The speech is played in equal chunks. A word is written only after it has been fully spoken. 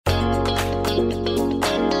The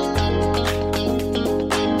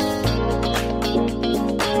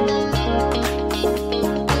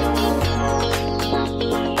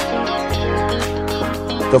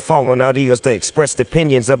following audio is the expressed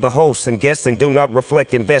opinions of the hosts and guests and do not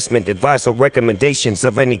reflect investment advice or recommendations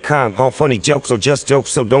of any kind. All funny jokes or just jokes,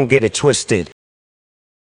 so don't get it twisted.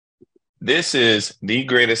 This is the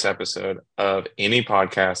greatest episode of any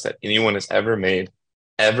podcast that anyone has ever made,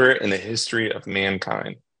 ever in the history of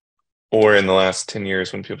mankind, or in the last 10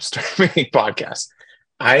 years when people started making podcasts.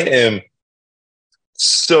 I am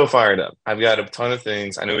so fired up. I've got a ton of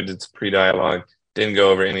things. I know we did some pre-dialogue, didn't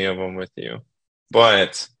go over any of them with you.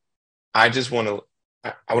 But I just want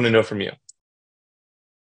to know from you,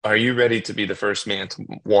 are you ready to be the first man to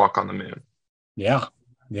walk on the moon? Yeah.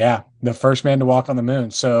 The first man to walk on the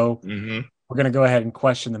moon. So we're going to go ahead and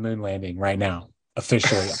question the moon landing right now,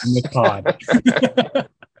 officially on this pod.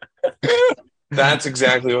 That's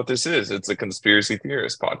exactly what this is. It's a conspiracy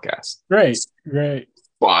theorist podcast. Great.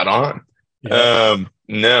 Spot on. Yeah.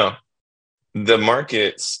 No, the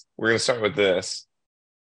markets, we're going to start with this.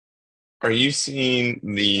 Are you seeing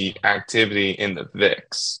the activity in the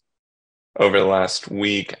VIX over the last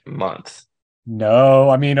week, month? No,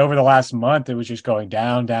 I mean, over the last month, it was just going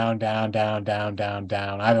down. I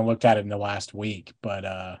haven't looked at it in the last week, but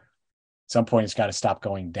at some point it's got to stop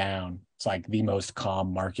going down. It's like the most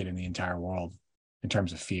calm market in the entire world in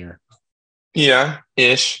terms of fear. Yeah,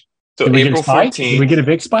 ish. So Did we April get a spike? 14th. Did we get a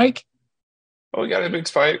big spike? Oh, we got a big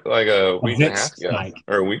spike like a week and a half ago,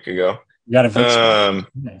 or a week ago. We got a big spike.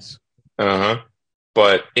 Nice.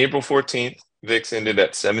 But April 14th, VIX ended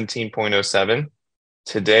at 17.07.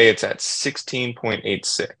 Today it's at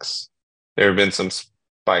 16.86. There have been some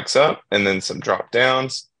spikes up and then some drop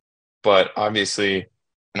downs, but obviously,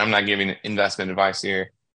 and I'm not giving investment advice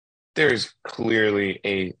here, there's clearly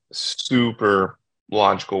a super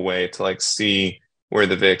logical way to like see where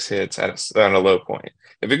the VIX hits at a low point.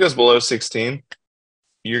 If it goes below 16,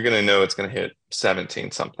 you're going to know it's going to hit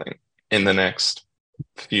 17 something in the next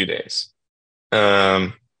few days.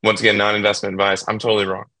 Once again, non-investment advice. I'm totally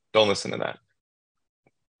wrong. Don't listen to that.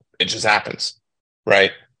 It just happens,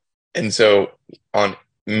 right? And so on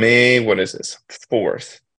May,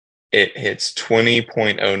 4th, it hits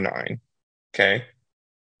 20.09. Okay.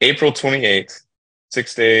 April 28th,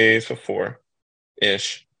 6 days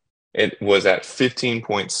before-ish, it was at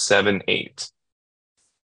 15.78.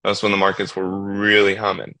 That's when the markets were really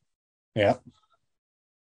humming. Yeah.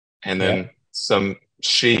 And then some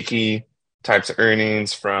shaky types of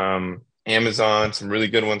earnings from Amazon, some really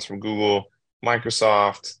good ones from Google,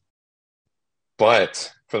 Microsoft.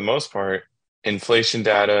 But for the most part, inflation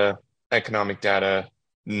data, economic data,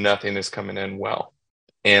 nothing is coming in well.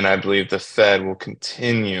 And I believe the Fed will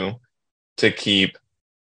continue to keep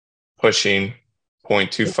pushing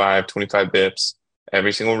 0.25, 25 bips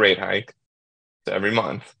every single rate hike every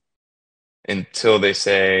month until they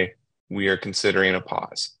say we are considering a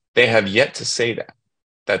pause. They have yet to say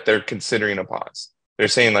that they're considering a pause. They're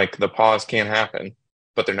saying like the pause can't happen,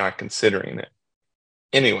 but they're not considering it.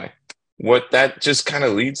 Anyway, what that just kind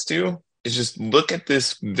of leads to is just look at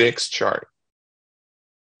this VIX chart.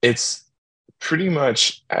 It's pretty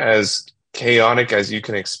much as chaotic as you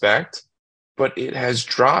can expect, but it has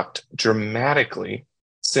dropped dramatically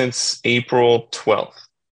since April 12th.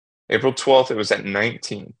 April 12th, it was at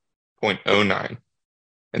 19.09.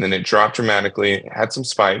 And then it dropped dramatically. It had some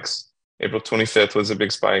spikes. April 25th was a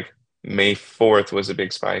big spike. May 4th was a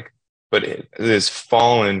big spike. But it has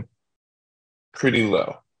fallen pretty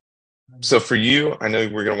low. So for you, I know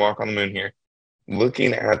we're going to walk on the moon here.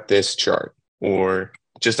 Looking at this chart or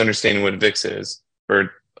just understanding what VIX is,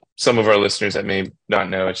 for some of our listeners that may not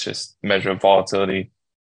know, it's just a measure of volatility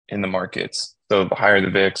in the markets. So the higher the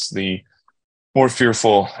VIX, the more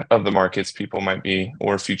fearful of the markets people might be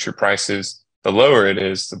or future prices. The lower it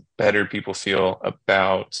is, the better people feel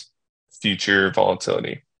about future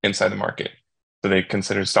volatility inside the market. So they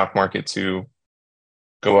consider stock market to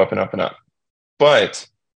go up and up and up. But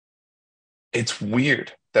it's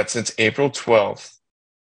weird that since April 12th,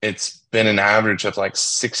 it's been an average of like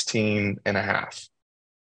 16 and a half.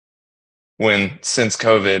 When since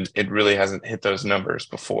COVID, it really hasn't hit those numbers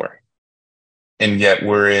before. And yet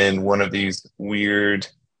we're in one of these weird,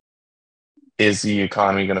 is the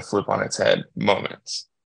economy going to flip on its head moments?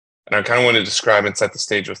 And I kind of want to describe and set the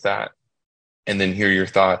stage with that and then hear your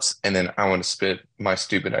thoughts. And then I want to spit my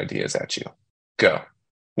stupid ideas at you. Go.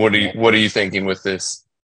 What are you thinking with this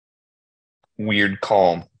weird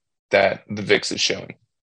calm that the VIX is showing?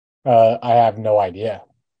 I have no idea.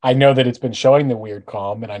 I know that it's been showing the weird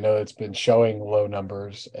calm, and I know it's been showing low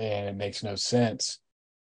numbers, and it makes no sense.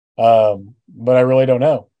 But I really don't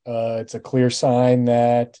know. It's a clear sign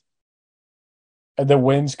that the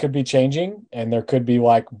winds could be changing and there could be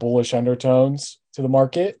like bullish undertones to the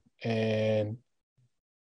market, and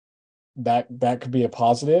that could be a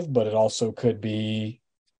positive, but it also could be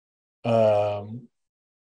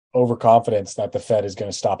overconfidence that the Fed is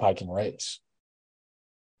going to stop hiking rates.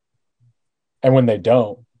 And when they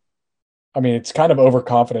don't, I mean, it's kind of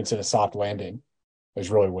overconfidence in a soft landing is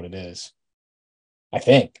really what it is. I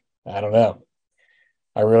think. I don't know.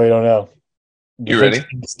 I really don't know. You ready?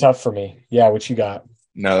 It's tough for me. Yeah, what you got?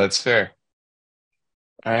 No, that's fair.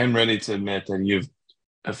 I am ready to admit that you've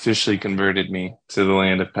officially converted me to the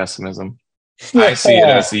land of pessimism. I see it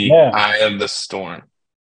as the eye of the storm.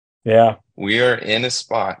 Yeah. We are in a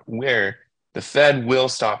spot where the Fed will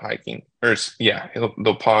stop hiking, or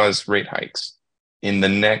they'll pause rate hikes in the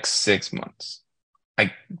next 6 months.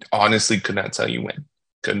 I honestly could not tell you when.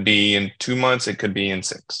 Could be in 2 months, it could be in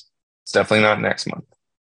 6. It's definitely not next month.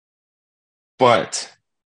 But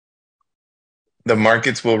the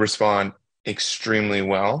markets will respond extremely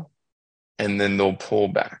well, and then they'll pull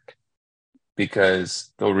back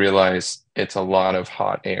because they'll realize it's a lot of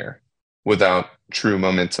hot air without true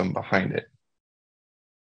momentum behind it.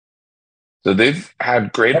 So they've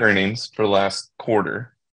had great earnings for the last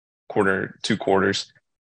quarter, 2 quarters,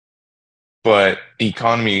 but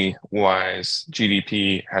economy-wise,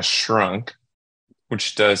 GDP has shrunk,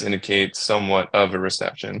 which does indicate somewhat of a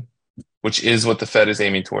recession, which is what the Fed is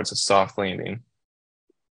aiming towards, a soft landing.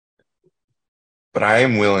 But I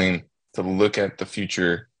am willing to look at the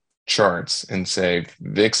future charts and say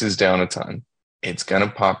VIX is down a ton. It's going to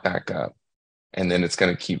pop back up, and then it's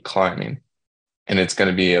going to keep climbing. And it's going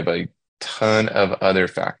to be of a ton of other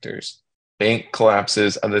factors. Bank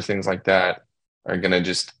collapses, other things like that are going to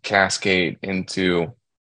just cascade into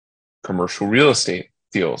commercial real estate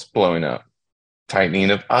deals blowing up,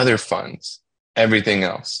 tightening of other funds, everything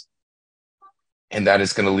else. And that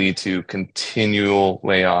is going to lead to continual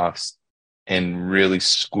layoffs and really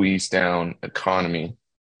squeeze down economy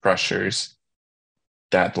pressures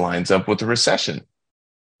that lines up with the recession.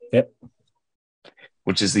 Yep.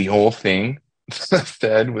 Which is the whole thing the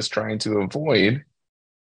Fed was trying to avoid.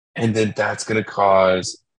 And then that's going to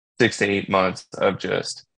cause 6 to 8 months of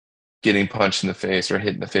just getting punched in the face or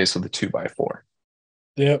hit in the face with a 2x4.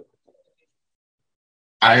 Yep.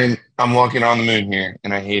 I'm walking on the moon here,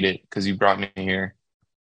 and I hate it because you brought me here.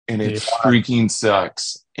 And it freaking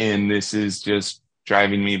sucks. And this is just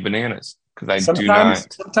driving me bananas because I do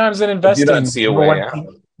not see a way out.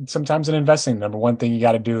 Sometimes in investing, number one thing you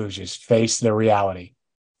got to do is just face the reality.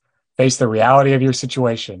 Face the reality of your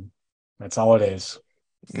situation. That's all it is.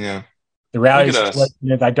 Yeah. The reality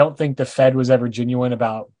is, I don't think the Fed was ever genuine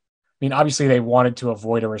about, I mean, obviously they wanted to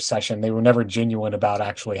avoid a recession. They were never genuine about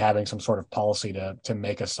actually having some sort of policy to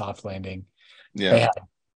make a soft landing. Yeah. They had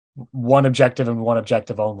one objective and one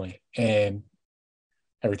objective only, and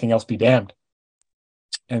everything else be damned.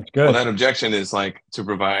 And it's good. Well, that objection is like to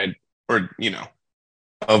provide or,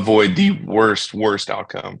 avoid the worst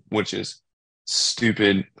outcome, which is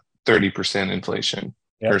stupid 30% inflation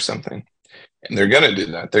or something. And they're going to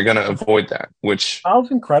do that. They're going to avoid that, which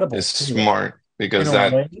Powell's incredible. Is smart because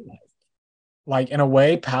in a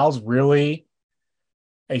way, Powell's really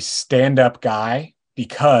a stand-up guy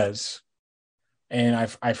because, and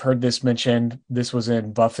I've heard this mentioned. This was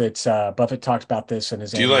in Buffett's. Buffett talked about this in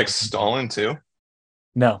his. Do you like Stalin too?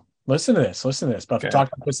 No. Listen to this. Buffett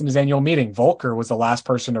talked about this in his annual meeting. Volcker was the last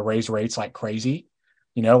person to raise rates like crazy,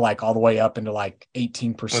 like all the way up into like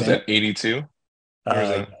 18%. Was that 82?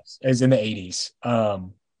 It was in the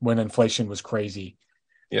 80s when inflation was crazy.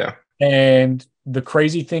 Yeah. And the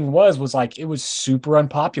crazy thing was like it was super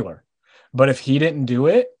unpopular. But if he didn't do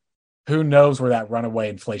it, who knows where that runaway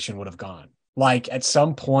inflation would have gone. Like at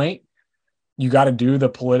some point, you got to do the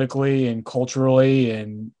politically and culturally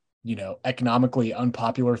and economically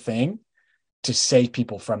unpopular thing to save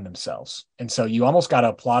people from themselves. And so you almost got to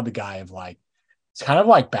applaud the guy of like, it's kind of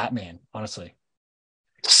like Batman, honestly.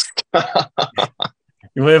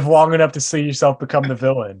 You live long enough to see yourself become the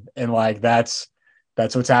villain. And like, that's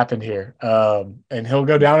what's happened here. And he'll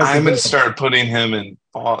go down as I'm going to start putting him in.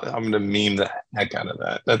 I'm going to meme the heck out of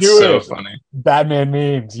that. That's funny. Batman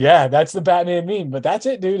memes. Yeah, that's the Batman meme. But that's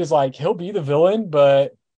it, dude, is like, he'll be the villain,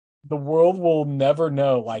 but the world will never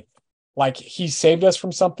know. Like he saved us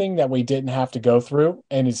from something that we didn't have to go through,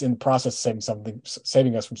 and is in the process of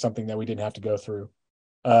saving us from something that we didn't have to go through.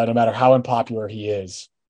 No matter how unpopular he is,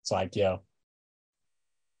 it's like,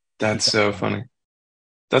 that's so funny.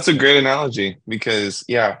 That's a great analogy because,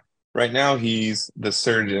 right now he's the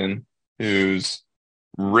surgeon who's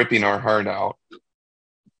ripping our heart out,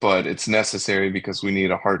 but it's necessary because we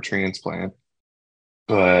need a heart transplant.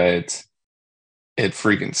 but it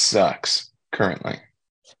freaking sucks currently.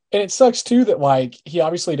 And it sucks too that like he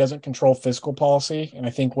obviously doesn't control fiscal policy. And I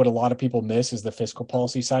think what a lot of people miss is the fiscal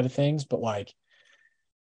policy side of things. But like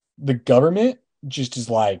the government just is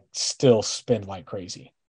like still spend like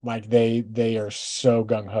crazy. Like they are so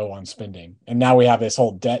gung ho on spending. And now we have this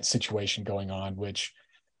whole debt situation going on, which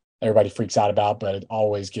everybody freaks out about, but it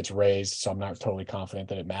always gets raised. So I'm not totally confident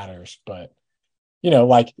that it matters. But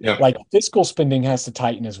like Yep. like fiscal spending has to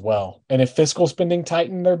tighten as well. And if fiscal spending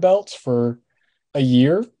tightened their belts for a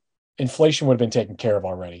year, inflation would have been taken care of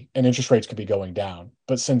already and interest rates could be going down.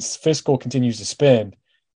 But since fiscal continues to spend,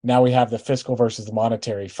 now we have the fiscal versus the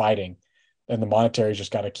monetary fighting. And the monetary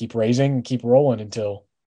just got to keep raising and keep rolling until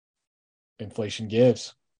inflation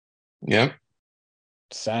gives. Yep.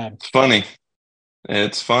 It's sad. It's funny.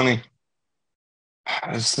 It's funny.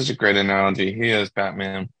 It's such a great analogy. He is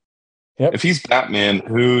Batman. Yep. If he's Batman,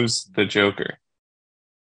 who's the Joker?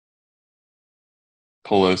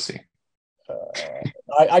 Pelosi.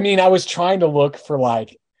 I was trying to look for my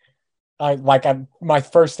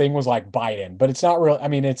first thing was like Biden, but it's not real. I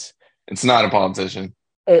mean, it's not a politician.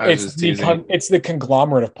 I was just teasing. it's the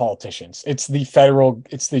conglomerate of politicians. It's the federal.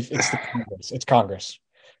 It's the Congress. It's Congress.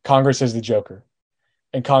 Congress is the Joker,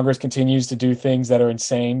 and Congress continues to do things that are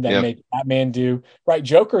insane that make Batman do right.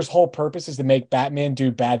 Joker's whole purpose is to make Batman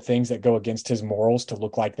do bad things that go against his morals to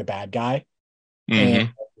look like the bad guy,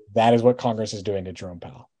 and that is what Congress is doing to Jerome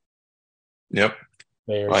Powell. Yep.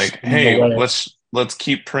 They're like, hey, let's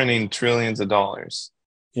keep printing trillions of dollars.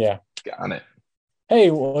 Yeah. Got it. Hey,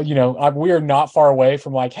 well, we are not far away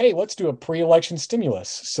from like, hey, let's do a pre-election stimulus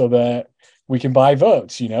so that we can buy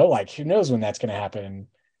votes, like who knows when that's going to happen. And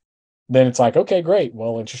then it's like, okay, great.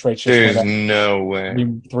 Well, interest rates just there's no way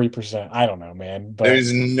 3%. I don't know, man. But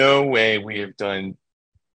there's no way we have done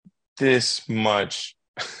this much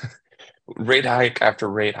rate hike after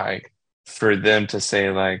rate hike for them to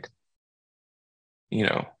say like,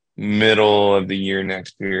 middle of the year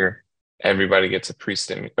next year, everybody gets a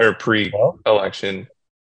pre-election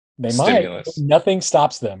they stimulus. Might. Nothing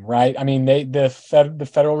stops them, right? I mean, the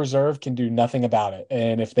Federal Reserve can do nothing about it,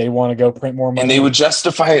 and if they want to go print more money, and they would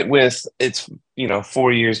justify it with it's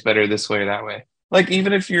 4 years better this way or that way. Like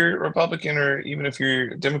even if you're Republican or even if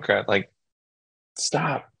you're Democrat, like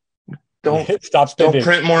stop, don't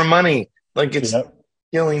print more money. Like it's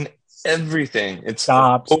killing everything. It's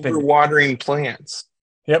overwatering plants.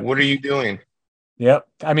 Yep. What are you doing? Yep.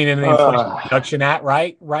 I mean, in the Inflation Reduction Act,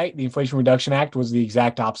 right? The Inflation Reduction Act was the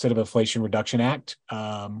exact opposite of Inflation Reduction Act.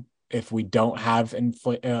 If we don't have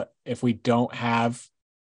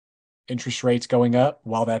interest rates going up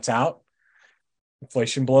while that's out,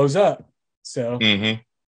 inflation blows up. So,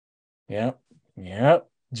 Yep.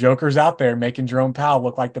 Joker's out there making Jerome Powell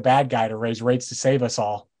look like the bad guy to raise rates to save us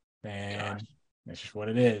all. And that's just what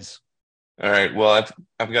it is. All right. Well,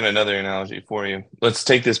 I've got another analogy for you. Let's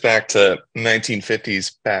take this back to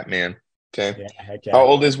 1950s Batman. Okay. Yeah. How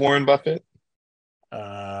old is Warren Buffett?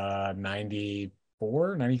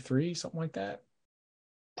 94, 93, something like that.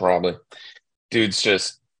 Probably. Dude's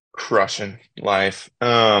just crushing life.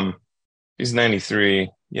 He's 93.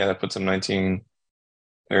 Yeah, that puts him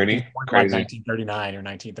 1930. Crazy. Like 1939 or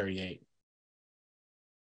 1938.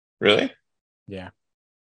 Really? Yeah.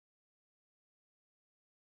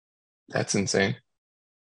 That's insane.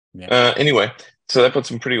 Yeah. Anyway, so that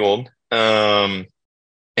puts him pretty old. And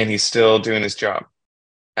he's still doing his job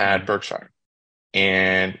at Berkshire.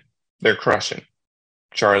 And they're crushing.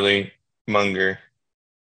 Charlie Munger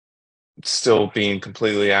still being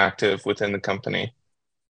completely active within the company.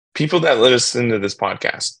 People that listen to this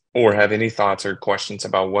podcast or have any thoughts or questions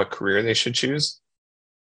about what career they should choose,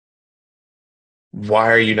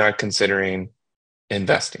 why are you not considering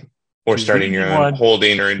investing? Or starting your own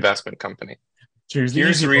holding or investment company. Here's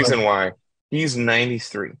the reason why. He's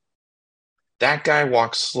 93. That guy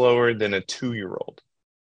walks slower than a 2-year-old.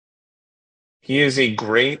 He is a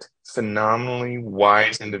great, phenomenally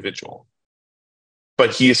wise individual.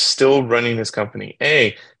 But he is still running his company.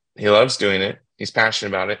 He loves doing it. He's passionate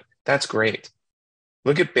about it. That's great.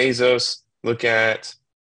 Look at Bezos. Look at,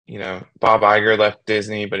 Bob Iger left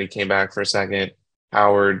Disney, but he came back for a second.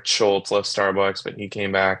 Howard Schultz left Starbucks, but he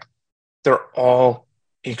came back. They're all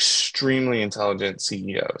extremely intelligent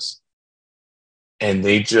CEOs. And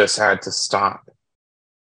they just had to stop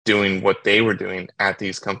doing what they were doing at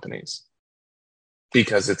these companies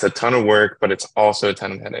because it's a ton of work, but it's also a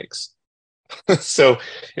ton of headaches. So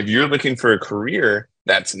if you're looking for a career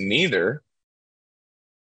that's neither,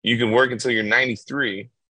 you can work until you're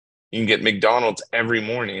 93. You can get McDonald's every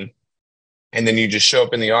morning. And then you just show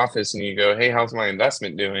up in the office and you go, hey, how's my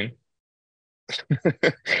investment doing?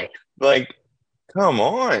 Like, Come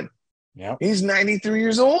on. Yep. He's 93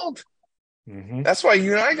 years old. Mm-hmm. That's why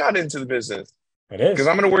you and I got into the business. It is. Because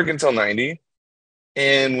I'm going to work until 90.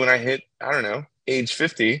 And when I hit, I don't know, age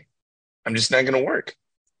 50, I'm just not going to work.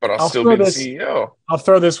 But I'll still be the CEO. I'll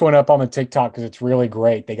throw this one up on the TikTok because it's really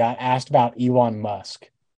great. They got asked about Elon Musk.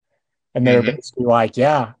 And they're basically like,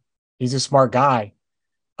 yeah, he's a smart guy.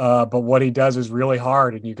 But what he does is really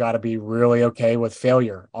hard, and you got to be really okay with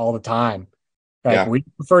failure all the time. Like, we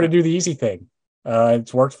prefer to do the easy thing.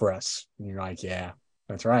 It's worked for us. And you're like, yeah,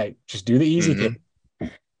 that's right. Just do the easy thing.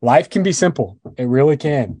 Life can be simple. It really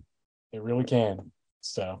can. It really can.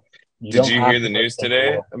 So, did you hear the news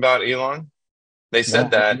today about Elon? They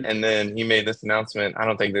said that, and then he made this announcement. I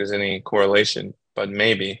don't think there's any correlation, but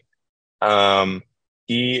maybe.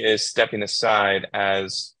 He is stepping aside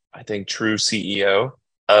as, I think, true CEO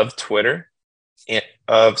of Twitter and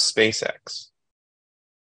of SpaceX.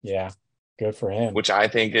 Yeah, good for him. Which I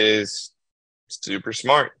think is super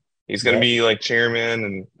smart. He's going to be like chairman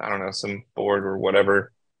and, I don't know, some board or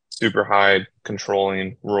whatever, super high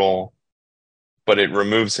controlling role. But it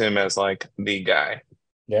removes him as like the guy.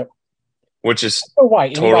 Yep. Which is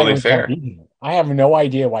totally fair. I have no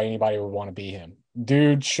idea why anybody would want to be him.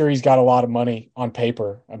 Dude, sure, he's got a lot of money on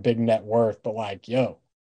paper, a big net worth, but like, yo,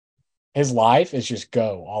 his life is just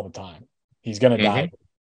go all the time. He's going to die.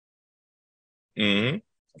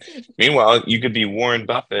 Meanwhile, you could be Warren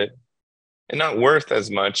Buffett and not worth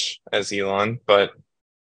as much as Elon, but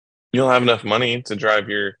you'll have enough money to drive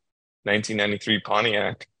your 1993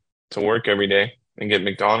 Pontiac to work every day and get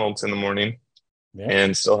McDonald's in the morning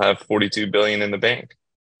and still have $42 billion in the bank.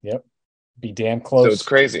 Yep. Be damn close. So it's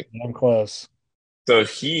crazy. Damn close. So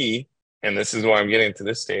he, and this is why I'm getting to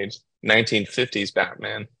this stage, 1950s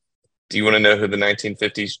Batman. Do you want to know who the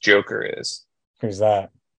 1950s Joker is? Who's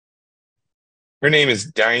that? Her name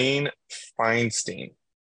is Dianne Feinstein.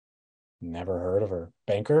 Never heard of her.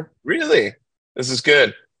 Banker? Really? This is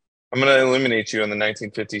good. I'm going to eliminate you on the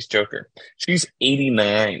 1950s Joker. She's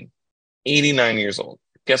 89 years old.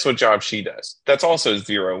 Guess what job she does? That's also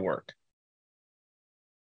zero work.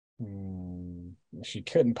 She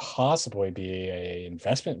couldn't possibly be an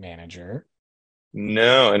investment manager.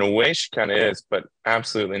 No, in a way she kind of is, but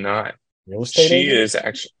absolutely not. Real estate agent? Is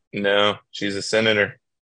actually, no, she's a senator.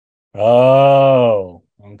 Oh,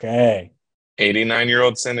 okay.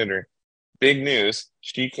 89-year-old senator. Big news.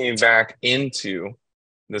 She came back into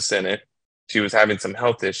the Senate. She was having some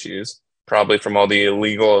health issues, probably from all the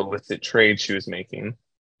illegal, illicit trade she was making.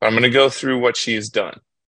 But I'm going to go through what she's done.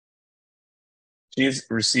 She's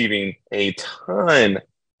receiving a ton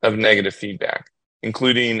of negative feedback,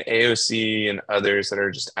 including AOC and others that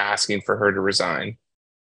are just asking for her to resign.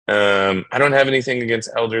 I don't have anything against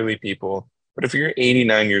elderly people, but if you're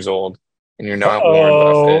 89 years old and you're not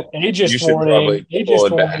Warren Buffett, you should probably pull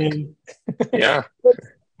it back.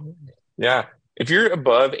 Yeah. If you're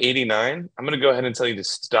above 89, I'm going to go ahead and tell you to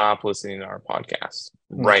stop listening to our podcast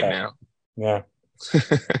right now. Yeah. Don't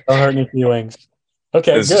hurt any feelings.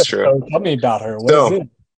 Okay, this good. Is true. So tell me about her. What is it?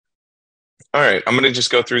 All right, I'm going to just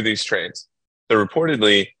go through these trades. So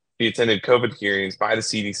reportedly, she attended COVID hearings by the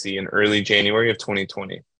CDC in early January of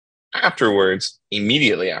 2020.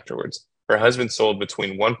 Immediately afterwards, her husband sold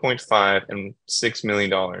between $1.5 and $6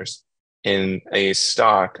 million in a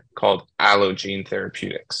stock called Allogene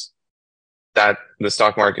Therapeutics. That the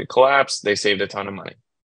stock market collapsed, they saved a ton of money.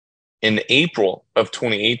 In April of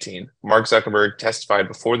 2018, Mark Zuckerberg testified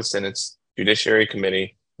before the Senate's Judiciary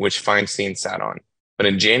Committee, which Feinstein sat on. But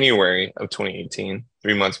in January of 2018,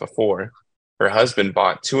 3 months before, her husband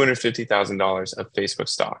bought $250,000 of Facebook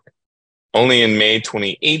stock. Only in May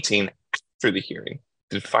 2018, after the hearing,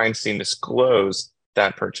 did Feinstein disclose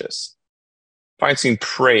that purchase. Feinstein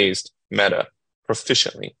praised Meta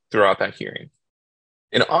proficiently throughout that hearing.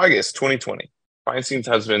 In August 2020, Feinstein's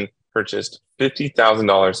husband purchased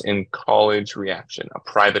 $50,000 in College Reaction, a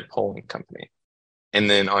private polling company. And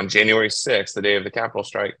then on January 6th, the day of the Capitol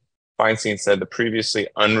strike, Feinstein said the previously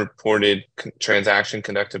unreported transaction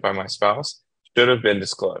conducted by my spouse should have been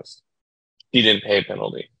disclosed. He didn't pay a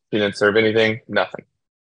penalty. He didn't serve anything, nothing.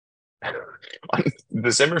 On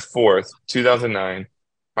December 4th, 2009,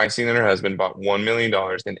 Feinstein and her husband bought $1 million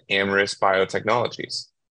in Amyris Biotechnologies.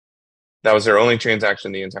 That was their only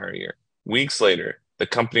transaction the entire year. Weeks later, the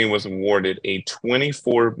company was awarded a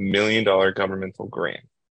 $24 million governmental grant.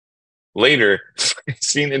 Later,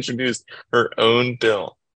 Feinstein introduced her own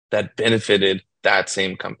bill that benefited that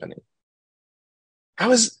same company.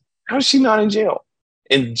 How is she not in jail?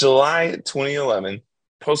 In July 2011,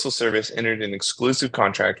 Postal Service entered an exclusive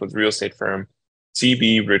contract with real estate firm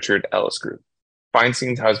CB Richard Ellis Group.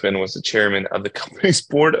 Feinstein's husband was the chairman of the company's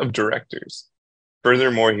board of directors.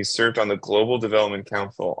 Furthermore, he served on the Global Development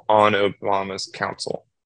Council on Obama's council.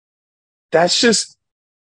 That's just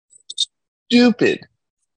stupid.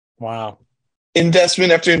 Wow.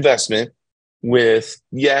 Investment after investment with,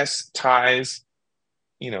 yes, ties,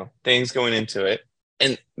 things going into it.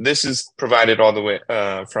 And this is provided all the way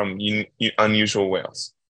from Unusual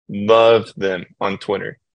Whales. Love them on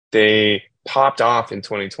Twitter. They popped off in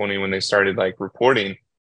 2020 when they started like reporting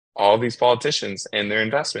all these politicians and their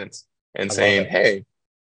investments and saying, hey,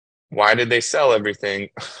 why did they sell everything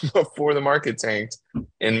before the market tanked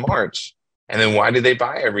in March? And then why did they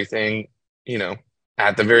buy everything,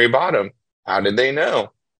 at the very bottom? How did they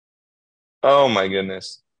know? Oh my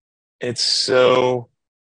goodness. It's so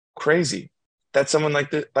crazy that someone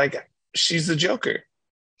like she's the Joker.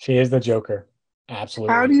 She is the Joker.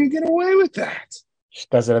 Absolutely. How do you get away with that? She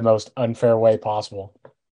does it in the most unfair way possible.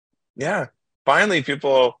 Yeah. Finally,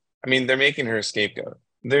 they're making her a scapegoat.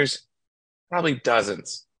 There's probably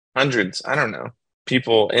dozens, hundreds, I don't know,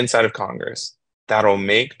 people inside of Congress that'll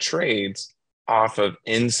make trades off of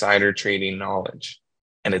insider trading knowledge.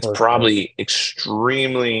 And it's probably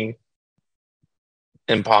extremely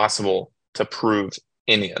impossible to prove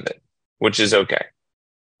any of it, which is okay.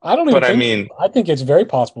 I don't even I think it's very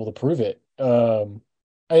possible to prove it.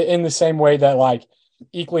 In the same way that like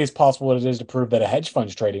equally as possible as it is to prove that a hedge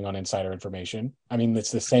fund's trading on insider information. I mean,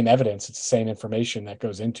 it's the same evidence, it's the same information that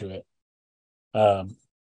goes into it.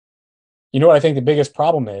 You know what I think the biggest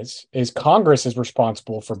problem is Congress is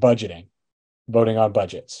responsible for budgeting, voting on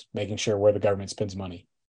budgets, making sure where the government spends money.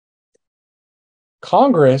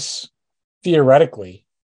 Congress theoretically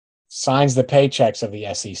signs the paychecks of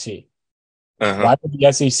the SEC. Why would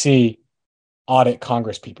the SEC audit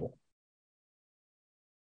Congress people?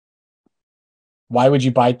 Why would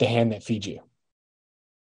you bite the hand that feeds you?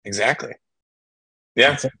 Exactly.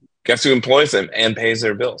 Yeah. Guess who employs them and pays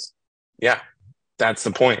their bills? Yeah. That's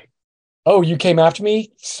the point. Oh, you came after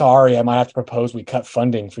me? Sorry, I might have to propose we cut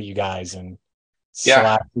funding for you guys and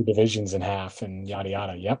slap the divisions in half and yada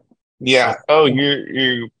yada. Yep. Yeah. Oh,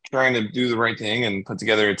 you're trying to do the right thing and put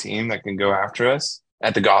together a team that can go after us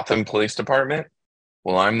at the Gotham Police Department.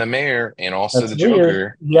 Well, I'm the mayor and also the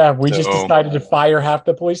Joker. Yeah, we just decided to fire half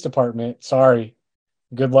the police department. Sorry.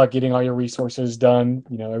 Good luck getting all your resources done.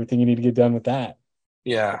 Everything you need to get done with that.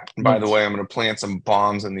 Yeah. And by the way, I'm going to plant some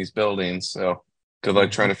bombs in these buildings. So good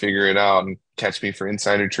luck trying to figure it out and catch me for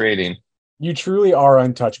insider trading. You truly are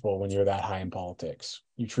untouchable when you're that high in politics.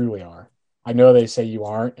 You truly are. I know they say you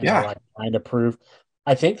aren't, and they're like trying to prove.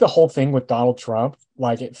 I think the whole thing with Donald Trump,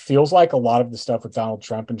 like it feels like a lot of the stuff with Donald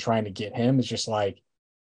Trump and trying to get him is just like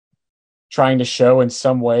trying to show in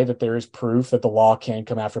some way that there is proof that the law can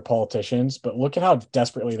come after politicians. But look at how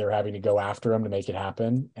desperately they're having to go after him to make it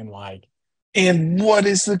happen. And what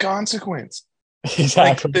is the consequence?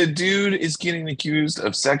 Exactly. Like the dude is getting accused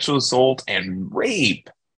of sexual assault and rape,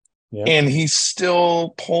 and he's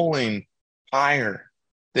still polling higher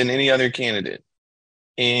than any other candidate,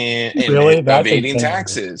 and evading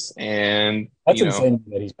taxes, and insane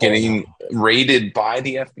that he's getting raided by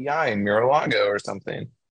the FBI in Mar-a-Lago or something.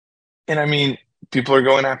 And I mean, people are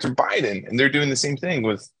going after Biden, and they're doing the same thing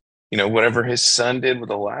with whatever his son did with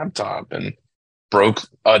a laptop and broke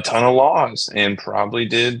a ton of laws and probably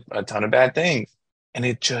did a ton of bad things. And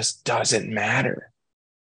it just doesn't matter.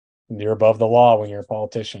 You're above the law when you're a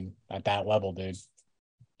politician at that level, dude.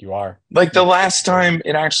 You are. Like the last time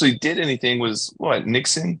it actually did anything was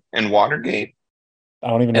Nixon and Watergate. I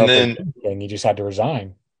don't even know. And then he just had to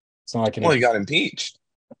resign. It's not like he got impeached.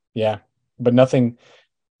 Yeah, but nothing.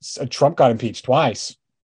 Trump got impeached twice.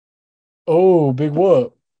 Oh, big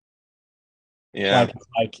whoop. Yeah.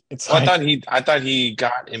 I thought he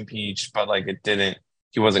got impeached, but it didn't.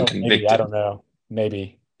 He wasn't convicted. Maybe, I don't know.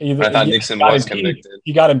 Maybe. I thought Nixon was convicted.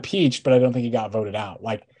 He got impeached, but I don't think he got voted out.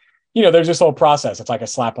 There's this whole process. It's like a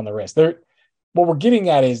slap on the wrist. What we're getting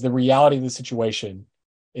at is the reality of the situation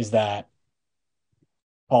is that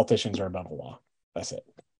politicians are above the law. That's it.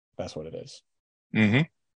 That's what it is. Mm-hmm.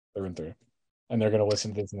 Through and through. And they're going to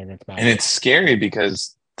listen to this and they're going to come out. And it's scary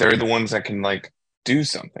because they're the ones that can do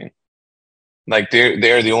something.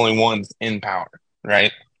 They're the only ones in power,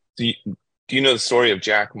 right? Do you know the story of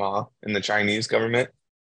Jack Ma in the Chinese government?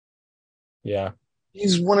 Yeah.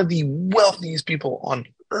 He's one of the wealthiest people on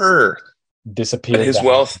earth. Disappeared. But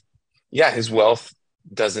his wealth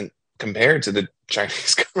doesn't compare to the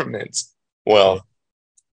Chinese government's wealth,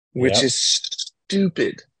 which is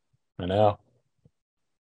stupid. I know.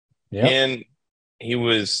 Yeah. And he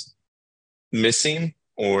was missing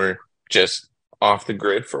or just off the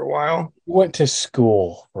grid for a while. He went to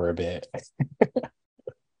school for a bit.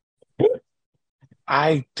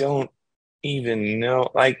 I don't even know.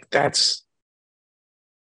 That's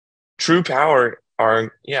true power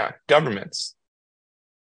are, yeah, governments.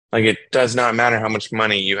 Like it does not matter how much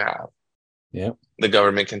money you have. Yep. The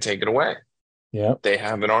government can take it away. Yep. They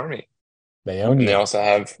have an army, They own and they you. also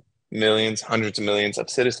have millions, hundreds of millions of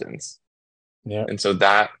citizens. Yep. And so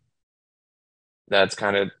that's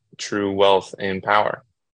kind of true wealth and power.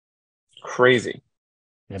 Crazy.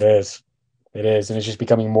 It is. It is. And it's just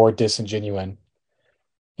becoming more disingenuine.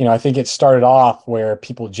 I think it started off where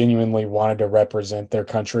people genuinely wanted to represent their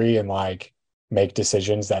country and like make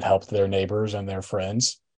decisions that helped their neighbors and their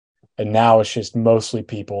friends. And now it's just mostly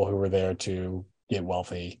people who are there to get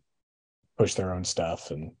wealthy, push their own stuff,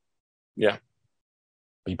 and Yeah.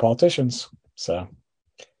 be politicians. So,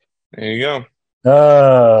 There you go.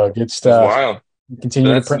 oh, good It's stuff. wild. So Continue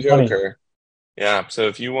to that's the print money. Joker. Yeah. So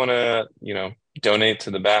if you want to, donate to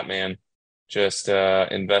the Batman, just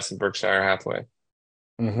invest in Berkshire Hathaway.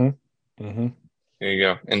 Mm-hmm. Mm-hmm. There you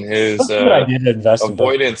go. And his That's a good idea to invest in.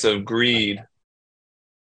 avoidance of greed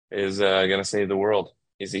is going to save the world.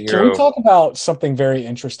 He's a Can we hero. talk about something very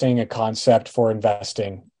interesting, a concept for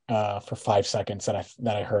investing for 5 seconds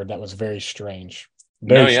that I heard that was very strange.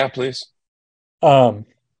 No, Very yeah, please. the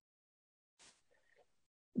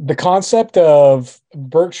concept of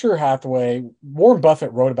Berkshire Hathaway, Warren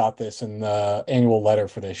Buffett wrote about this in the annual letter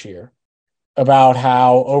for this year about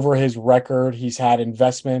how over his record, he's had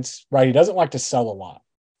investments, right? He doesn't like to sell a lot.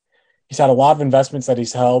 He's had a lot of investments that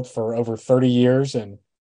he's held for over 30 years. And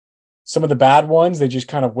some of the bad ones, they just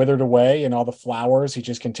kind of withered away, and all the flowers he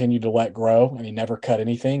just continued to let grow, and he never cut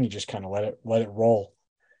anything. He just kind of let it roll.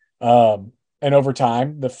 And over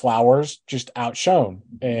time, the flowers just outshone,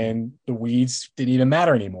 and the weeds didn't even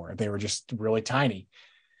matter anymore. They were just really tiny.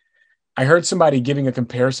 I heard somebody giving a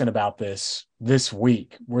comparison about this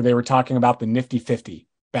week where they were talking about the Nifty 50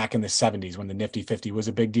 back in the 70s when the Nifty 50 was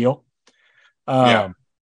a big deal. Yeah.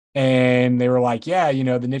 And they were like, yeah,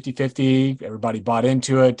 the Nifty 50, everybody bought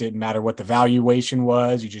into it. Didn't matter what the valuation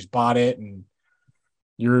was. You just bought it and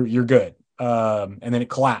you're good. And then it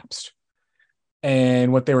collapsed.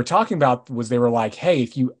 And what they were talking about was they were like, hey,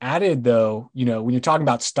 if you added though, when you're talking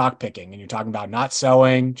about stock picking and you're talking about not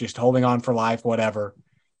selling, just holding on for life, whatever,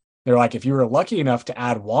 they're like, if you were lucky enough to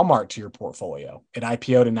add Walmart to your portfolio, it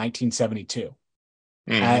IPO'd in 1972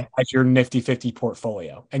 Mhm. at your Nifty 50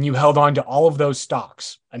 portfolio, and you held on to all of those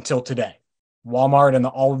stocks until today, Walmart and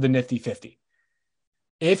all of the Nifty 50.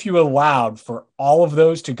 If you allowed for all of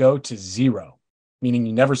those to go to zero, meaning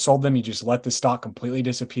you never sold them, you just let the stock completely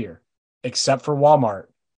disappear, except for Walmart,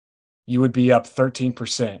 you would be up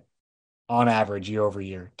 13% on average year over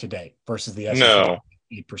year today versus the S&P No.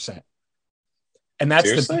 8%. And that's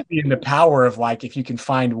the Seriously? beauty and the power of like, if you can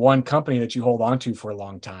find one company that you hold on to for a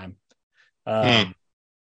long time,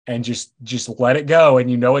 and just let it go.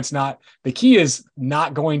 And it's not, the key is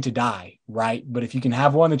not going to die, right? But if you can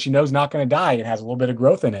have one that is not going to die, it has a little bit of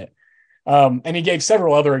growth in it. And he gave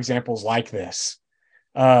several other examples like this.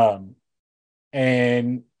 And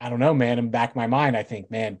I don't know, man, in the back of my mind, I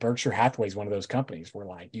think, man, Berkshire Hathaway is one of those companies where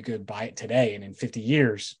like you could buy it today and in 50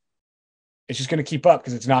 years, it's just going to keep up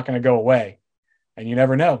because it's not going to go away. And you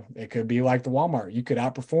never know. It could be like the Walmart. You could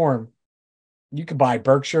outperform. You could buy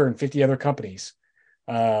Berkshire and 50 other companies.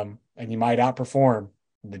 And you might outperform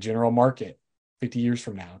the general market 50 years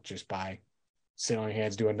from now just by sitting on your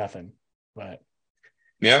hands doing nothing. But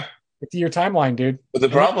Yeah. 50-year timeline, dude. But the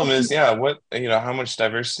problem is, yeah, how much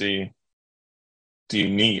diversity do you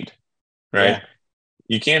need? Right? Yeah.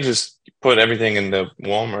 You can't just put everything in the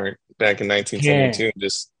Walmart back in 1972 and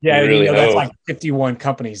just really that's hope. like 51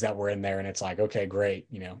 companies that were in there, and it's like, okay, great.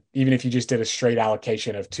 Even if you just did a straight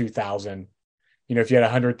allocation of 2,000, if you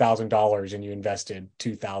had $100,000 and you invested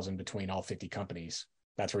 2,000 between all 50 companies,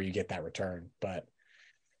 that's where you get that return. But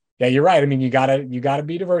yeah, you're right. I mean, you gotta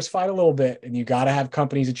be diversified a little bit, and you gotta have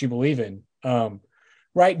companies that you believe in.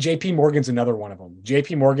 Right? JP Morgan's another one of them.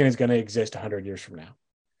 JP Morgan is going to exist 100 years from now.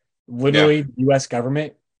 Literally, the U.S.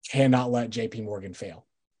 government cannot let JP Morgan fail.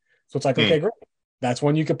 So it's like, okay, great. That's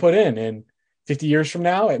one you could put in. And 50 years from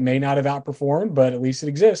now, it may not have outperformed, but at least it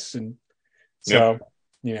exists. And so,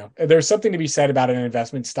 there's something to be said about an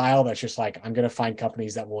investment style that's just like, I'm going to find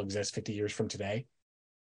companies that will exist 50 years from today.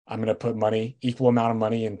 I'm going to put equal amount of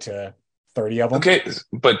money into 30 of them. Okay,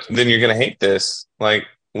 but then you're going to hate this. Like,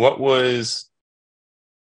 what was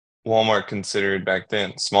Walmart considered back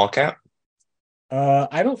then? Small cap?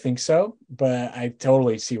 I don't think so, but I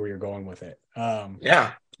totally see where you're going with it.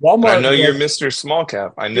 Yeah. Walmart. I know you're Mr. Small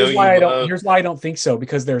Cap. I know here's why I don't think so,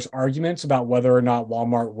 because there's arguments about whether or not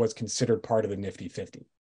Walmart was considered part of the Nifty 50.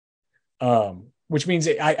 Which means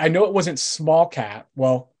I know it wasn't small cap.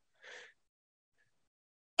 Well,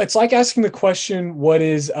 it's like asking the question, what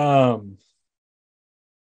is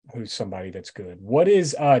who's somebody that's good. What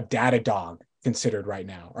is Datadog considered right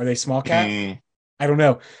now? Are they small cap? I don't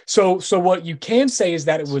know. So what you can say is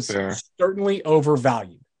that it was Fair. certainly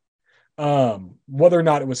overvalued. Whether or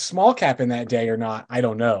not it was small cap in that day or not, I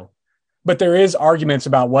don't know. But there is arguments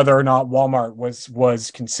about whether or not Walmart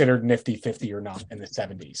was considered Nifty 50 or not in the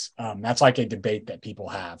 70s. That's like a debate that people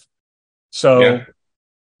have. So Yeah.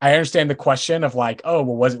 I understand the question of like, oh,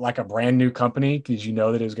 well, was it like a brand new company? Because you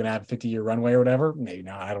know that it was going to have a 50-year runway or whatever? Maybe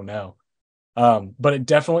not. I don't know. But it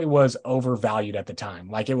definitely was overvalued at the time.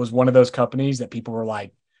 Like it was one of those companies that people were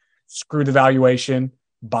like, screw the valuation,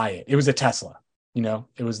 buy it. It was a Tesla, you know,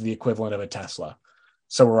 it was the equivalent of a Tesla.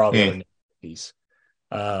 So we're all the other Nifties.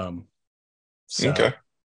 So Okay.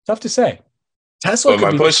 tough to say. Tesla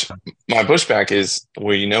But could my pushback is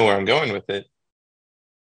where you know where I'm going with it.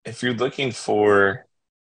 If you're looking for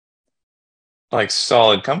like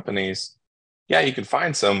solid companies, yeah, you can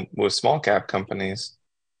find some with small cap companies.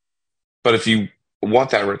 But if you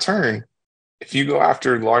want that return, if you go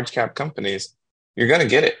after large cap companies, you're going to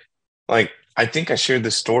get it. Like, I think I shared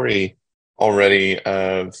this story already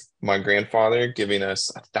of my grandfather giving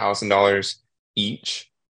us $1,000 each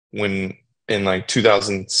when in like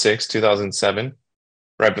 2006, 2007,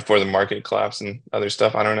 right before the market collapse and other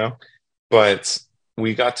stuff. I don't know. But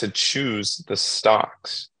we got to choose the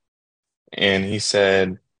stocks. And he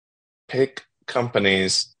said, pick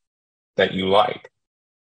companies that you like.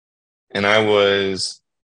 And I was,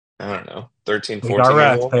 I don't know, 13, Toys 14 R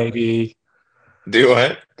years Us, old. baby. Do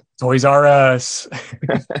what? Toys R Us.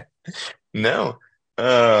 No.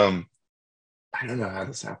 I don't know how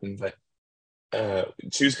this happened, but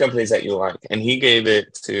choose companies that you like. And he gave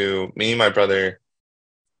it to me, my brother,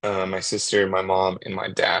 my sister, my mom, and my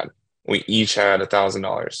dad. We each had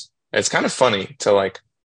 $1,000. It's kind of funny to like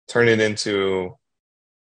turn it into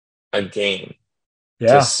a game to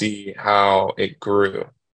Yeah. see how it grew.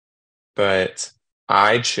 But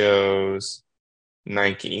I chose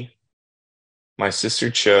Nike. My sister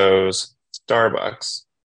chose Starbucks.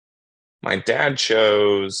 My dad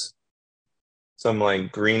chose some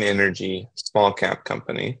like green energy small cap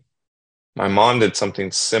company. My mom did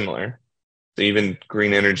something similar. So even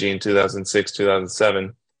green energy in 2006,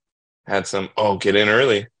 2007 had some, oh, get in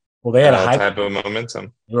early Well, they had a hype. type of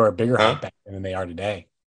momentum. They were a bigger Huh? hype back then than they are today.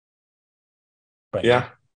 But Yeah.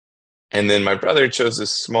 And then my brother chose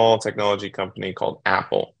this small technology company called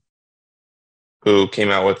Apple, who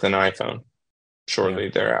came out with an iPhone shortly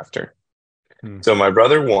thereafter. So my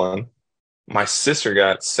brother won. My sister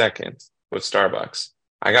got second with Starbucks.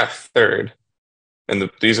 I got third.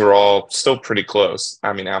 And these were all still pretty close.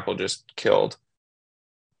 I mean, Apple just killed.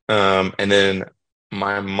 And then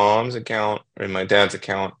my mom's account and my dad's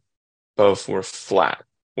account both were flat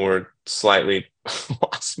or slightly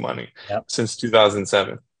lost money since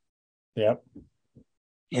 2007. Yep.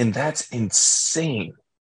 And that's insane.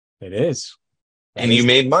 It is. And you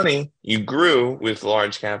made money. You grew with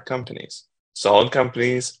large cap companies. Solid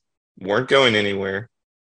companies weren't going anywhere,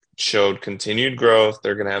 showed continued growth.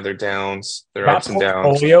 They're going to have their downs, their ups and downs.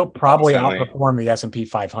 Portfolio probably constantly. outperformed the S&P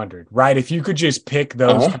 500, right? If you could just pick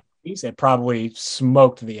those companies, it probably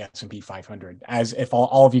smoked the S&P 500 as if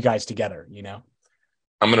all of you guys together, you know?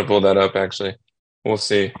 I'm going to pull that up, actually. We'll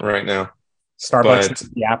see right now.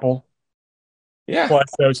 Starbucks, the Apple. Yeah. Plus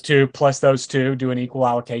those two, do an equal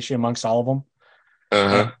allocation amongst all of them.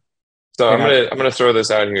 Uh-huh. So I'm gonna throw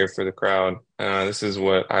this out here for the crowd. This is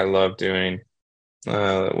what I love doing.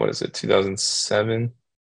 What is it? 2007?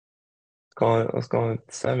 Let's call it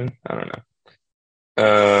 7. I don't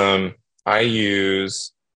know. I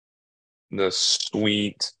use the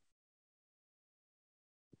sweet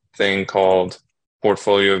thing called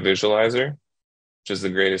Portfolio Visualizer, which is the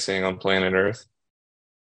greatest thing on planet Earth,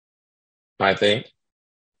 I think.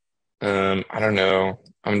 I don't know.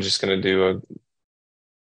 I'm just gonna do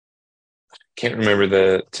can't remember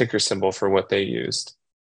the ticker symbol for what they used.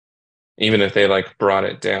 Even if they like brought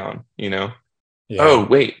it down, you know? Yeah. Oh,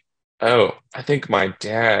 wait. Oh, I think my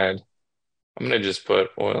dad, I'm gonna just put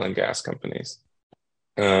oil and gas companies.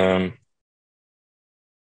 You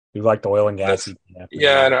like the oil and gas?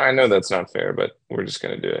 Yeah, I know that's not fair, but we're just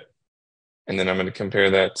gonna do it. And then I'm gonna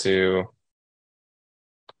compare that to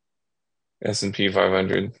S&P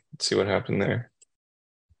 500. Let's see what happened there.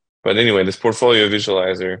 But anyway, this portfolio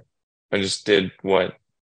visualizer, I just did what?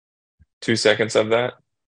 2 seconds of that.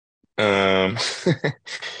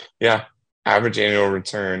 Yeah, average annual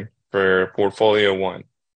return for portfolio 1.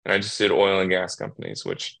 And I just did oil and gas companies,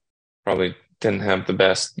 which probably didn't have the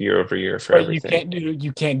best year over year for everything.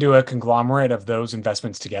 You can't do a conglomerate of those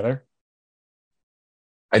investments together.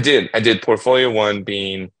 I did portfolio 1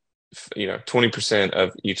 being 20%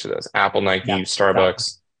 of each of those: Apple, Nike,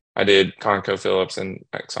 Starbucks, I did ConocoPhillips and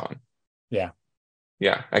Exxon. Yeah.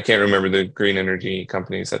 Yeah, I can't remember the green energy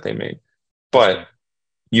companies that they made, but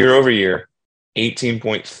year over year,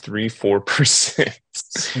 18.34%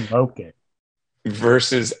 Smoked it.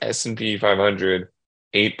 versus S&P 500,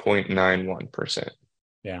 8.91%.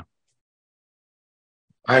 Yeah.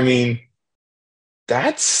 I mean,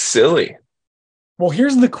 that's silly. Well,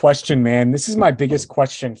 here's the question, man. This is my biggest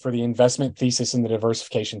question for the investment thesis and the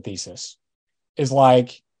diversification thesis is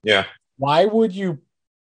like, Yeah. why,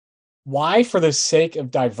 for the sake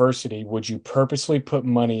of diversity, would you purposely put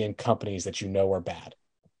money in companies that you know are bad?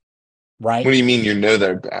 Right? What do you mean you know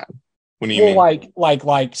they're bad? What do you Well, mean?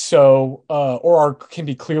 can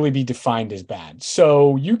be clearly be defined as bad.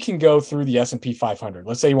 So you can go through the S&P 500.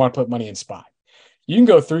 Let's say you want to put money in SPY. You can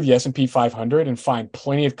go through the S&P 500 and find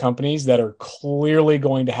plenty of companies that are clearly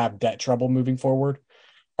going to have debt trouble moving forward,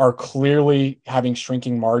 are clearly having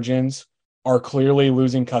shrinking margins, are clearly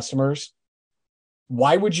losing customers.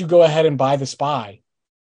 Why would you go ahead and buy the SPY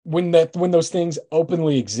when those things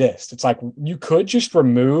openly exist? It's like you could just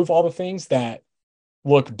remove all the things that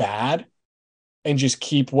look bad and just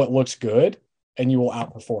keep what looks good, and you will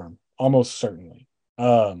outperform almost certainly.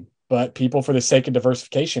 But people, for the sake of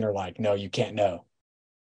diversification, are like, no, you can't know.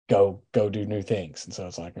 Go do new things. And so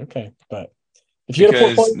it's like, okay, but if you had a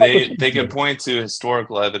Because portfolio like what they you could do, point to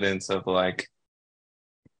historical evidence of like,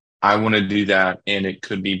 I want to do that and it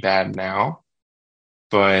could be bad now,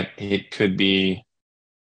 but it could be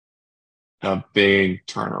a big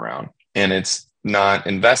turnaround. And it's not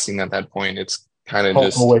investing at that point. It's kind of hope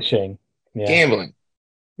just wishing, yeah, gambling.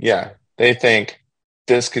 Yeah. They think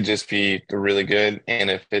this could just be really good. And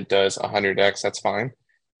if it does 100x, that's fine.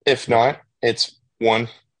 If not, it's 1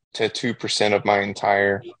 to 2% of my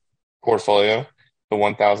entire portfolio, the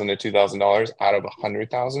 $1,000 to $2,000 out of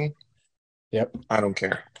 100,000. yep, I don't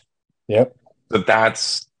care. yep. But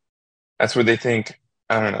that's where they think,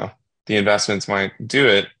 I don't know, the investments might do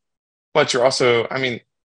it. But you're also, I mean,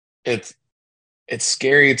 it's it's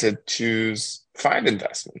scary to choose 5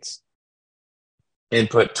 investments and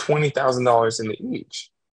put $20,000 into each.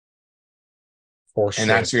 For And sure,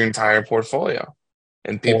 that's your entire portfolio.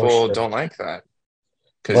 And for people sure. don't like that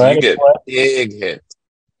because But you it's get what, big hits.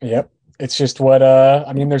 yep. It's just what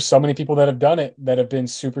I mean, there's so many people that have done it that have been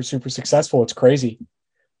super, super successful. It's crazy.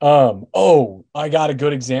 I got a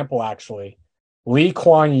good example actually. Lee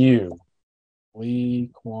Kuan Yew.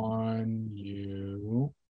 Lee Kuan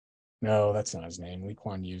Yew. No, that's not his name. Lee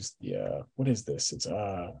Kuan Yew's what is this? It's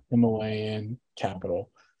Himalayan Capital.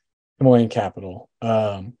 Himalayan Capital.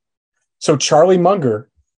 So Charlie Munger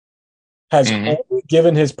has Hmm. only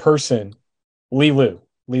given his person Lee Lu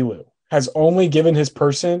has only given his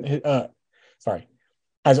person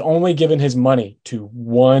has only given his money to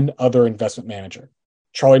one other investment manager.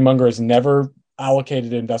 Charlie Munger has never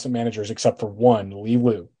allocated investment managers except for one, Lee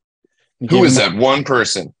Lu. He Who gave him is that one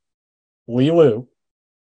person? Lee Lu,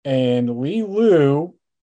 and Lee Lu,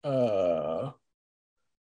 uh,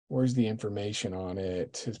 where's the information on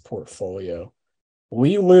it? His portfolio.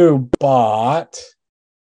 Lee Lu bought.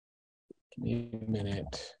 Give me a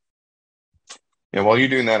minute. Yeah, while you're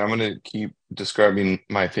doing that, I'm going to keep describing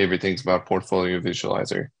my favorite things about Portfolio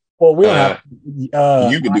Visualizer. Well, we don't have.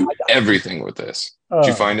 You could do everything with this. Did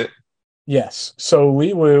you find it? Yes. So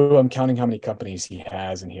Lee Wu, I'm counting how many companies he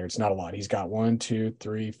has in here. It's not a lot. He's got 1, 2,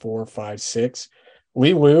 3, 4, 5, 6.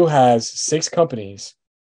 Lee Wu has 6 companies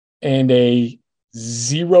and a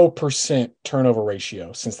 0% turnover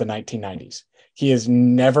ratio since the 1990s. He has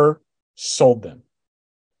never sold them.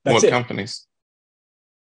 That's What it. companies?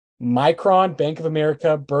 Micron, Bank of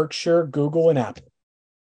America, Berkshire, Google, and Apple.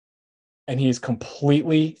 And he has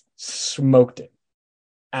completely smoked it.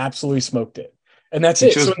 Absolutely smoked it. And that's He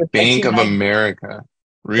it. chose So in the Bank of 1990s, America. in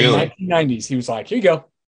Really? the 1990s, he was like, here you go.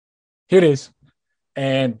 Here it is.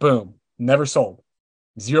 And boom, never sold.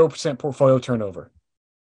 0% portfolio turnover.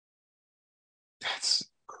 That's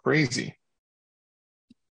crazy.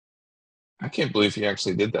 I can't believe he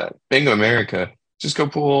actually did that. Bank of America, just go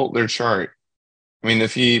pull their chart. I mean,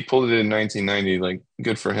 if he pulled it in 1990, like,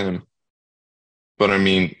 good for him. But I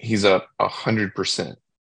mean, he's up 100%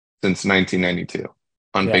 since 1992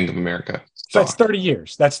 on Yeah. Bank of America So that's stock. 30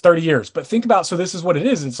 years. That's 30 years. But think about, so this is what it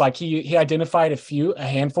is. It's like he identified a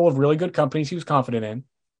handful of really good companies he was confident in.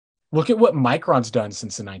 Look at what Micron's done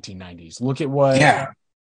since the 1990s. Look at what Yeah,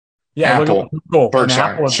 look at Apple, what Google and Berkshire,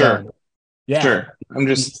 Apple have sure, done. Yeah. sure. I'm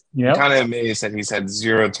just You know, kind of amazed that he's had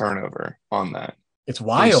zero turnover on that. it's He's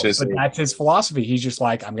wild, just but that's his philosophy. He's just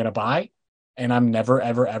like, I'm gonna buy and I'm never,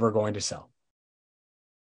 ever, ever going to sell.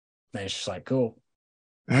 And it's just like, cool.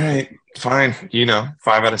 all right, fine.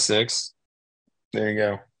 5 out of 6. There you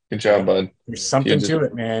go. Good job, bud. There's You something just to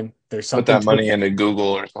it, man. There's put something that to money it. into Google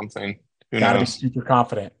or something. Who Got to be knows? super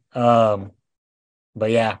confident.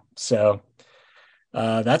 But yeah, so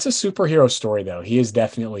that's a superhero story, though. He is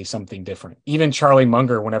definitely something different. Even Charlie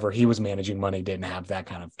Munger, whenever he was managing money, didn't have that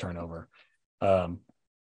kind of turnover. Um,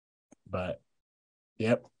 but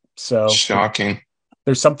yep. So Shocking.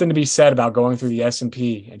 there's something to be said about going through the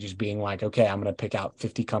S&P and just being like, okay, I'm going to pick out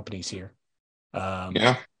 50 companies here.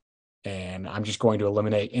 Yeah. And I'm just going to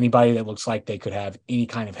eliminate anybody that looks like they could have any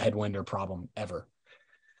kind of headwind or problem ever.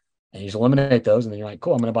 And you just eliminate those, and then you're like,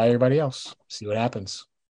 cool, I'm going to buy everybody else. See what happens.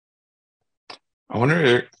 I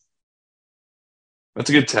wonder. That's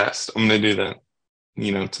a good test. I'm gonna do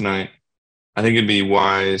that, tonight. I think it'd be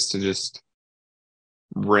wise to just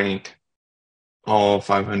rank all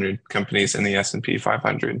 500 companies in the S&P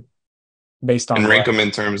 500 Based on and rank what? them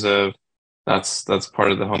in terms of that's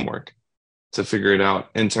part of the homework to figure it out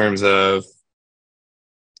in terms of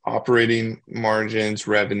operating margins,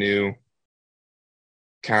 revenue,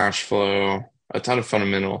 cash flow, a ton of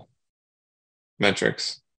fundamental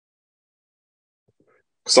metrics.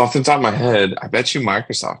 Because off the top of my head, I bet you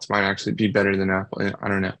Microsoft might actually be better than Apple. I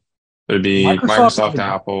don't know. It'd be Microsoft,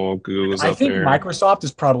 Apple, Google's I up think there. Microsoft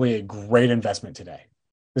is probably a great investment today.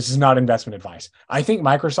 This is not investment advice. I think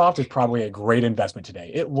Microsoft is probably a great investment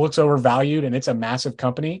today. It looks overvalued and it's a massive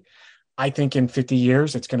company. I think in 50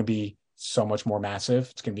 years, it's going to be so much more massive.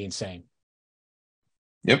 It's going to be insane.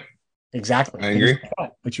 Yep, Exactly. I agree.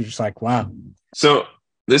 But you're just like, wow. So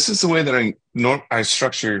this is the way that I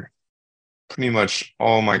structure pretty much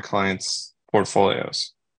all my clients'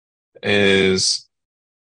 portfolios is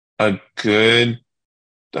a good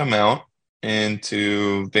amount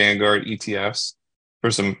into Vanguard ETFs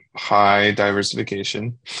for some high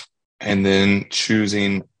diversification, and then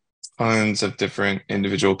choosing tons of different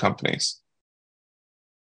individual companies.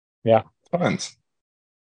 Yeah. Tons.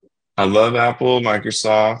 I love Apple,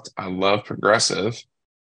 Microsoft. I love Progressive.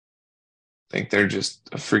 I think they're just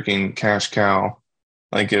a freaking cash cow.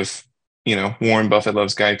 Like if, Warren Buffett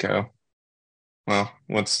loves Geico, well,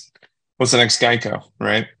 what's the next Geico,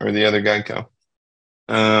 right? Or the other Geico.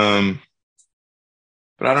 But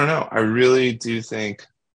I don't know. I really do think,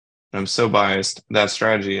 and I'm so biased, that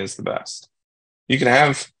strategy is the best. You can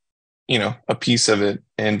have, a piece of it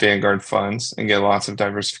in Vanguard funds and get lots of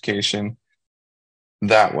diversification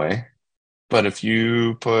that way. But if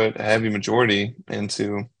you put a heavy majority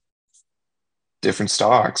into different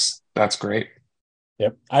stocks, that's great.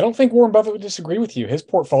 Yep. I don't think Warren Buffett would disagree with you. His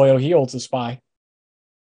portfolio, he holds the SPY.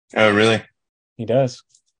 Oh, really? He does.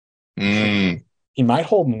 Mm. He might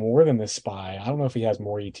hold more than the SPY. I don't know if he has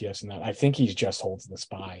more ETFs than that. I think he just holds the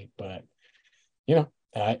SPY, but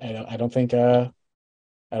I don't think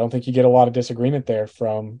you get a lot of disagreement there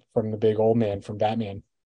from the big old man from Batman.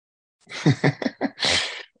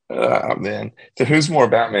 Oh, man. So who's more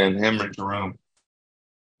Batman, him or Jerome?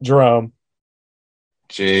 Jerome.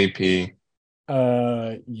 JP.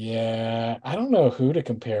 Yeah, I don't know who to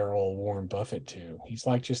compare old Warren Buffett to. He's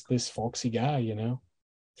like just this folksy guy,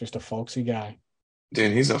 just a folksy guy.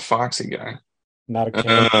 Dude, he's a foxy guy. Not a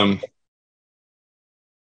king.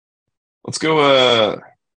 Let's go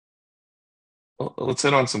let's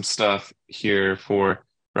hit on some stuff here for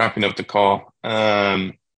wrapping up the call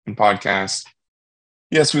and podcast.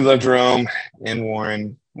 Yes, we love Jerome and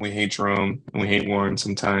Warren. We hate Jerome and we hate Warren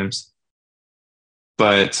sometimes.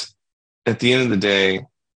 But at the end of the day,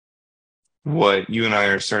 what you and I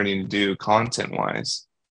are starting to do content-wise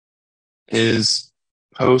is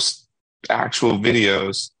post actual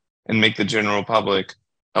videos and make the general public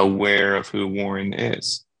aware of who Warren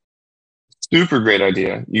is. Super great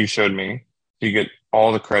idea you showed me. You get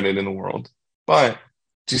all the credit in the world. But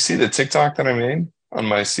do you see the TikTok that I made on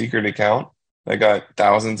my secret account that got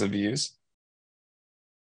thousands of views?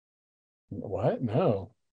 What?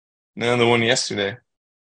 No. No, the one yesterday.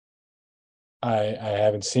 I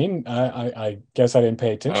haven't seen. I guess I didn't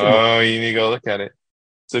pay attention. Oh, you need to go look at it.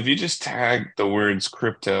 So if you just tag the words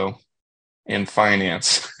crypto and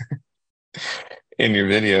finance in your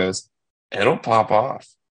videos, it'll pop off.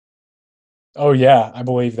 Oh yeah, I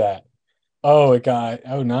believe that. Oh,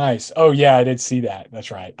 nice. Oh yeah, I did see that.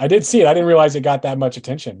 That's right. I did see it. I didn't realize it got that much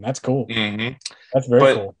attention. That's cool. Mm-hmm. That's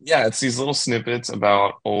very cool. Yeah, it's these little snippets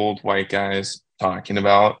about old white guys talking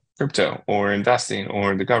about crypto or investing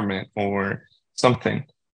or the government or something.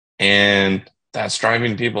 And that's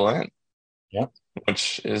driving people in. Yep.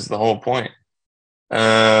 Which is the whole point.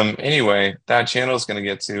 Anyway, that channel is going to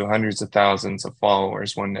get to hundreds of thousands of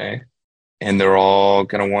followers one day. And they're all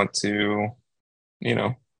going to want to,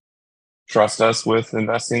 trust us with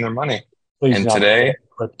investing their money. Please and today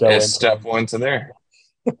crypto is step one to there.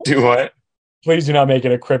 Do what? Please do not make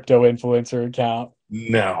it a crypto influencer account.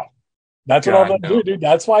 No. That's what all God, they'll do, dude.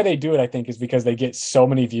 That's why they do it, I think, is because they get so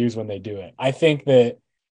many views when they do it. I think that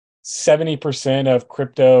 70% of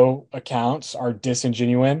crypto accounts are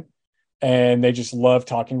disingenuine and they just love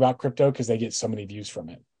talking about crypto because they get so many views from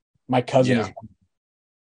it. My cousin Yeah. is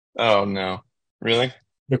Oh, no. Really?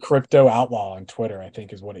 the crypto outlaw on Twitter, I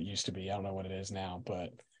think is what it used to be. I don't know what it is now,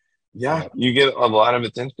 but Yeah, you get a lot of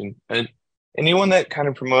attention. And anyone that kind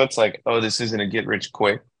of promotes like, oh, this isn't a get rich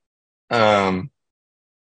quick,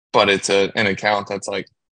 but it's an account that's like,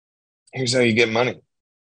 here's how you get money.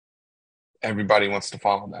 Everybody wants to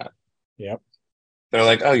follow that. yep. They're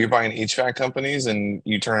like, oh, you're buying HVAC companies and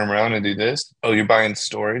you turn them around and do this. Oh, you're buying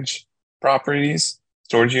storage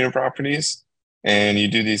unit properties, and you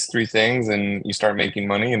do these three things and you start making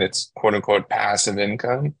money and it's quote unquote passive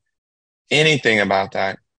income. Anything about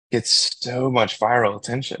that gets so much viral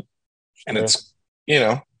attention. And Sure. it's,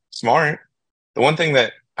 smart. The one thing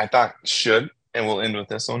that I thought should, and we'll end with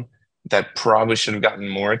this one, that probably should have gotten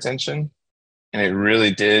more attention, and it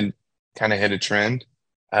really did kind of hit a trend,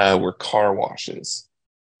 were car washes.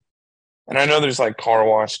 And I know there's like car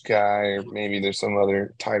wash guy, or maybe there's some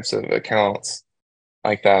other types of accounts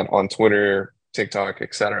like that on Twitter, TikTok,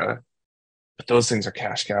 etc. But those things are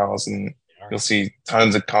cash cows, and you'll see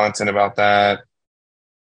tons of content about that.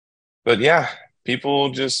 But yeah,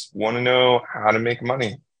 people just want to know how to make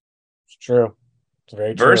money. It's true. It's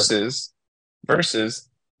very true. Versus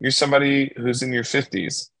you're somebody who's in your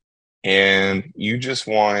 50s and you just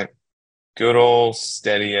want good old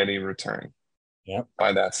steady Eddie return. Yep.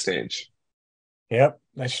 By that stage. Yep.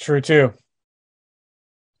 That's true too.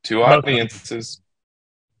 Two audiences.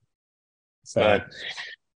 So, But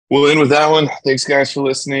we'll end with that one. Thanks guys for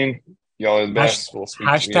listening. Y'all are the best. We'll speak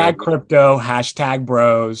to you. hashtag crypto, hashtag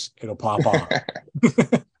bros. It'll pop off.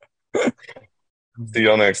 See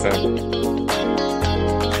y'all next time.